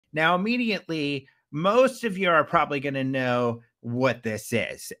Now, immediately, most of you are probably going to know what this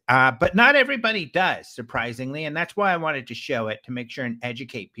is, but not everybody does, surprisingly. And that's why I wanted to show it to make sure and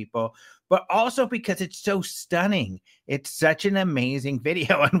educate people, but also because it's so stunning. It's such an amazing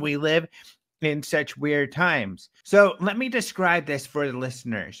video, and we live in such weird times. So let me describe this for the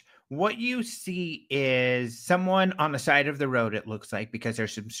listeners. What you see is someone on the side of the road, it looks like, because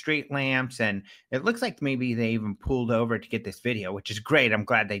there's some street lamps, and it looks like maybe they even pulled over to get this video, which is great. I'm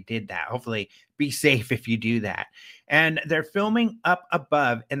glad they did that. Hopefully, be safe if you do that. And they're filming up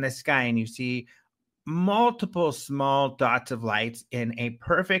above in the sky, and you see multiple small dots of lights in a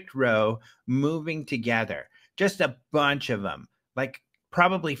perfect row moving together. Just a bunch of them, like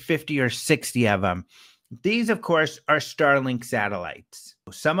probably 50 or 60 of them. These, of course, are Starlink satellites.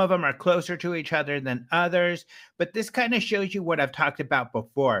 Some of them are closer to each other than others, but this kind of shows you what I've talked about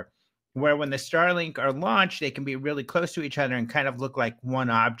before, where when the Starlink are launched, they can be really close to each other and kind of look like one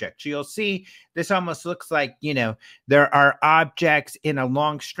object. So you'll see this almost looks like, there are objects in a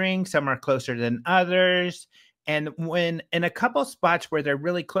long string. Some are closer than others. And when in a couple spots where they're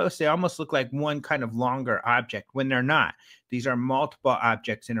really close, they almost look like one kind of longer object when they're not. These are multiple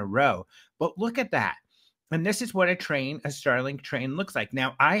objects in a row. But look at that. And this is what a Starlink train looks like.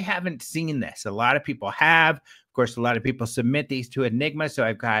 Now, I haven't seen this. A lot of people have. Of course, a lot of people submit these to Enigma, so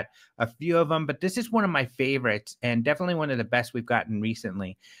I've got a few of them. But this is one of my favorites and definitely one of the best we've gotten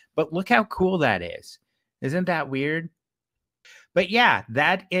recently. But look how cool that is. Isn't that weird? But yeah,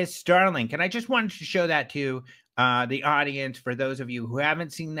 that is Starlink. And I just wanted to show that to the audience for those of you who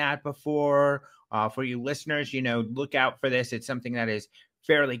haven't seen that before. For you listeners, look out for this. It's something that is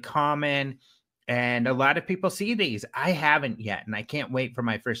fairly common. And a lot of people see these. I haven't yet, and I can't wait for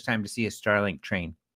my first time to see a Starlink train.